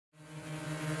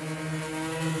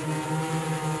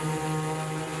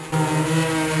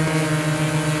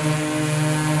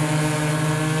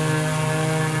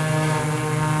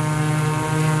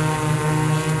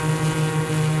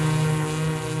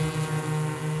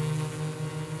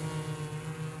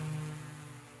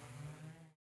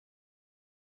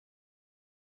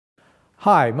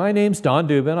Hi, my name's Don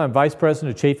Dubin. I'm Vice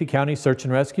President of Chaffee County Search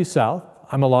and Rescue South.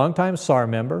 I'm a longtime SAR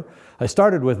member. I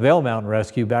started with Vail Mountain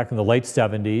Rescue back in the late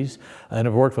 70s and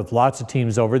have worked with lots of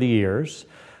teams over the years.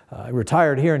 I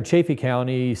retired here in Chaffee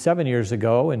County 7 years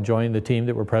ago and joined the team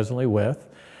that we're presently with.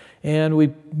 And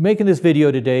we're making this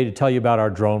video today to tell you about our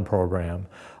drone program.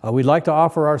 We'd like to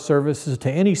offer our services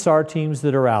to any SAR teams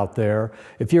that are out there.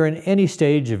 If you're in any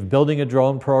stage of building a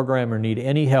drone program or need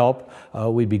any help,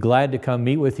 we'd be glad to come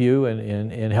meet with you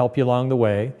and help you along the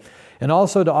way. And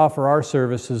also to offer our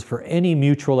services for any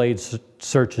mutual aid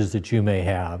searches that you may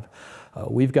have.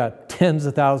 We've got tens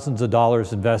of thousands of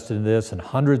dollars invested in this and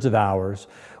hundreds of hours.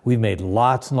 We've made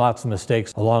lots and lots of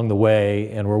mistakes along the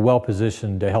way, and we're well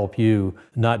positioned to help you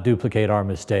not duplicate our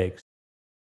mistakes.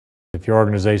 If your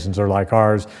organizations are like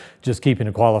ours, just keeping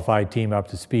a qualified team up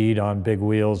to speed on big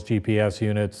wheels, GPS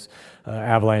units,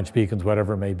 avalanche beacons,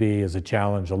 whatever it may be, is a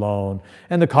challenge alone.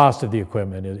 And the cost of the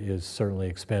equipment is certainly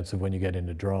expensive when you get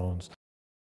into drones.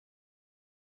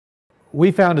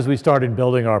 We found as we started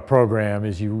building our program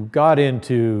is you got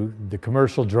into the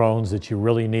commercial drones that you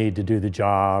really need to do the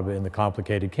job and the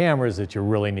complicated cameras that you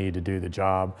really need to do the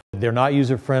job. They're not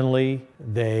user-friendly.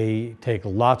 They take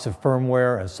lots of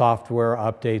firmware and software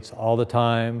updates all the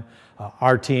time.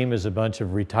 Our team is a bunch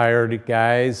of retired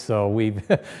guys, so we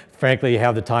frankly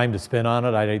have the time to spend on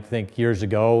it. I think years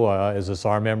ago, as a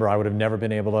SAR member, I would have never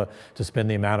been able to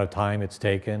spend the amount of time it's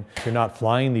taken. If you're not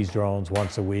flying these drones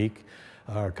once a week,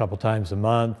 or a couple times a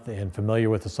month, and familiar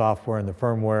with the software and the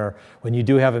firmware, when you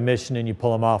do have a mission and you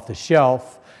pull them off the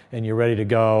shelf and you're ready to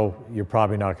go, you're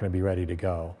probably not going to be ready to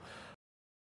go.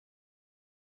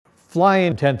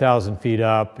 Flying 10,000 feet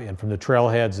up and from the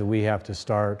trailheads that we have to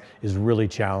start is really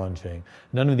challenging.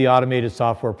 None of the automated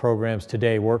software programs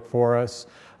today work for us.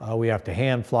 We have to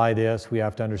hand fly this. We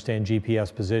have to understand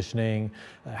GPS positioning,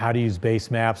 how to use base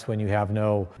maps when you have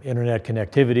no internet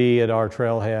connectivity at our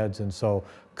trailheads. And so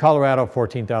Colorado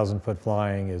 14,000 foot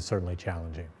flying is certainly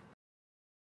challenging.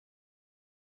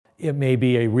 It may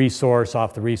be a resource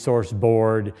off the resource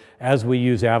board as we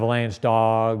use avalanche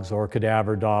dogs or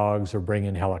cadaver dogs or bring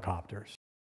in helicopters.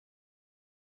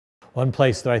 One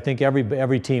place that I think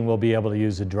every team will be able to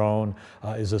use a drone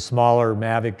is a smaller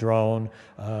Mavic drone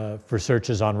for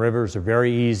searches on rivers. They're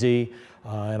very easy,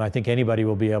 and I think anybody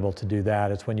will be able to do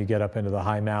that. It's when you get up into the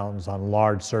high mountains on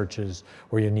large searches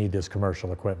where you need this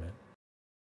commercial equipment.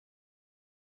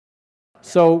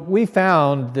 So we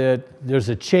found that there's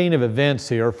a chain of events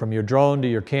here from your drone to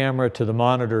your camera to the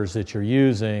monitors that you're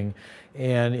using,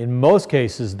 and in most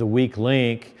cases the weak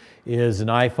link is an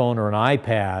iPhone or an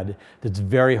iPad that's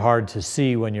very hard to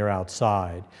see when you're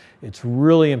outside. It's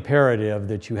really imperative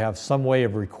that you have some way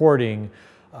of recording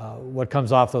what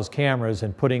comes off those cameras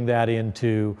and putting that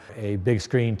into a big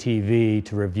screen TV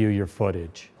to review your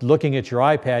footage. Looking at your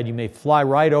iPad, you may fly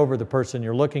right over the person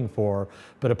you're looking for,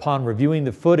 but upon reviewing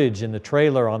the footage in the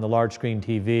trailer on the large screen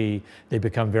TV, they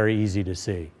become very easy to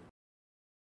see.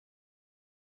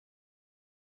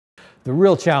 The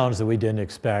real challenge that we didn't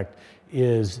expect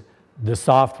is the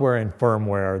software and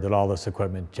firmware that all this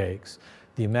equipment takes.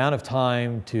 The amount of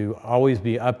time to always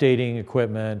be updating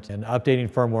equipment and updating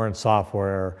firmware and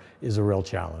software is a real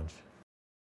challenge.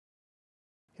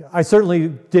 I certainly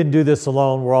didn't do this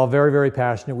alone. We're all very, very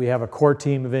passionate. We have a core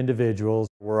team of individuals.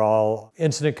 We're all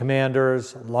incident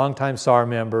commanders, longtime SAR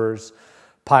members,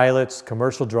 pilots,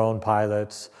 commercial drone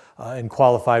pilots, and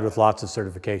qualified with lots of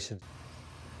certifications.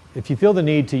 If you feel the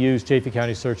need to use Chaffee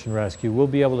County Search and Rescue, we'll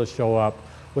be able to show up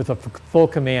with a full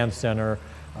command center.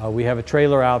 We have a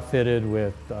trailer outfitted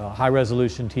with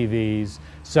high-resolution TVs,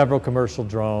 several commercial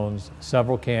drones,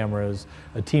 several cameras,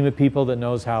 a team of people that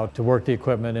knows how to work the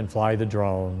equipment and fly the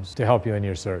drones to help you in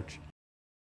your search.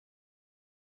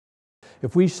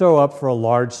 If we show up for a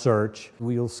large search,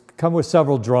 we'll come with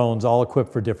several drones all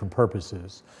equipped for different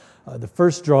purposes. The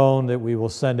first drone that we will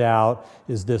send out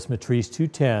is this Matrice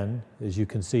 210. As you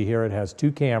can see here, it has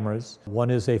two cameras. One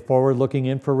is a forward-looking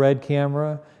infrared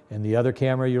camera, and the other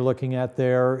camera you're looking at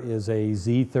there is a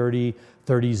Z30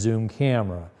 30 zoom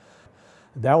camera.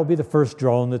 That will be the first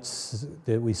drone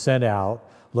that we send out,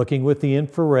 looking with the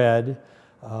infrared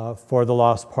for the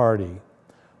lost party.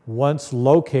 Once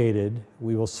located,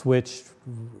 we will switch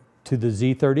to the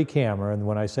Z30 camera, and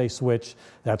when I say switch,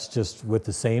 that's just with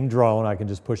the same drone. I can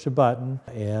just push a button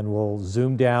and we'll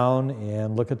zoom down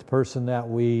and look at the person that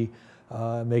we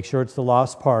make sure it's the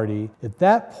lost party. At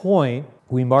that point,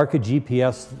 we mark a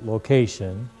GPS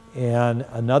location, and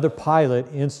another pilot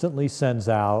instantly sends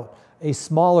out a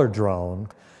smaller drone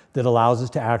that allows us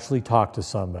to actually talk to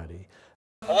somebody.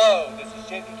 Hello, this is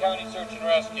Chaffee County Search and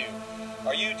Rescue.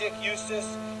 Are you Dick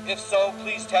Eustace? If so,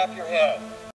 please tap your head.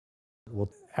 We'll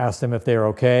ask them if they're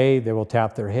okay. They will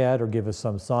tap their head or give us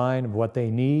some sign of what they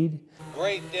need.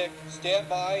 Great, Dick. Stand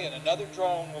by and another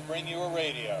drone will bring you a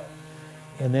radio.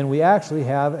 And then we actually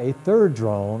have a third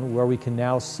drone where we can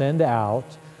now send out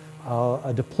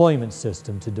a deployment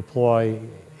system to deploy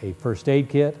a first aid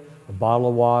kit, a bottle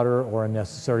of water, or a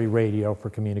necessary radio for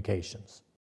communications.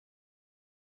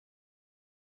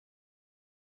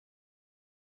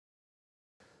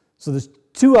 So there's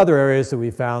two other areas that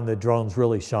we found that drones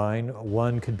really shine.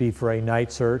 One could be for a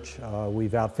night search.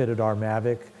 We've outfitted our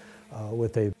Mavic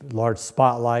with a large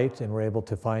spotlight, and we're able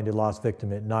to find a lost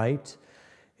victim at night.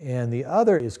 And the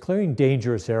other is clearing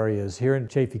dangerous areas. Here in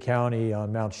Chaffee County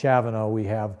on Mount Chavano, we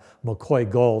have McCoy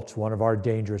Gulch, one of our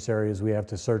dangerous areas. We have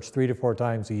to search 3 to 4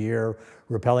 times a year,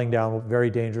 rappelling down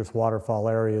very dangerous waterfall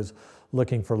areas,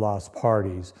 looking for lost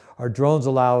parties. Our drones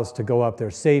allow us to go up there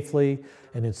safely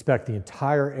and inspect the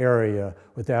entire area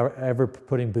without ever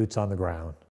putting boots on the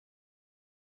ground.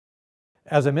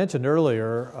 As I mentioned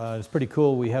earlier, it's pretty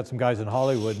cool. We had some guys in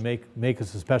Hollywood make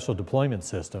us a special deployment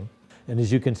system. And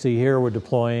as you can see here, we're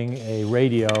deploying a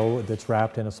radio that's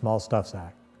wrapped in a small stuff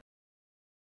sack.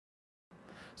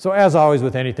 So as always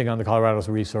with anything on the Colorado's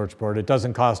Resource Board, it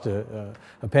doesn't cost a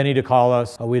penny to call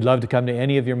us. We'd love to come to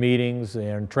any of your meetings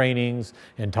and trainings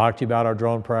and talk to you about our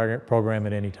drone program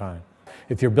at any time.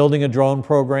 If you're building a drone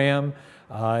program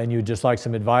and you'd just like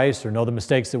some advice or know the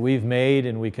mistakes that we've made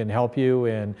and we can help you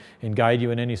and guide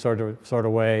you in any sort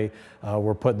of way,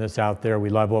 we're putting this out there. We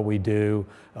love what we do.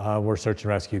 We're search and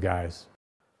rescue guys.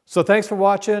 So thanks for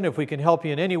watching. If we can help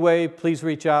you in any way, please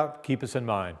reach out. Keep us in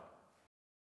mind.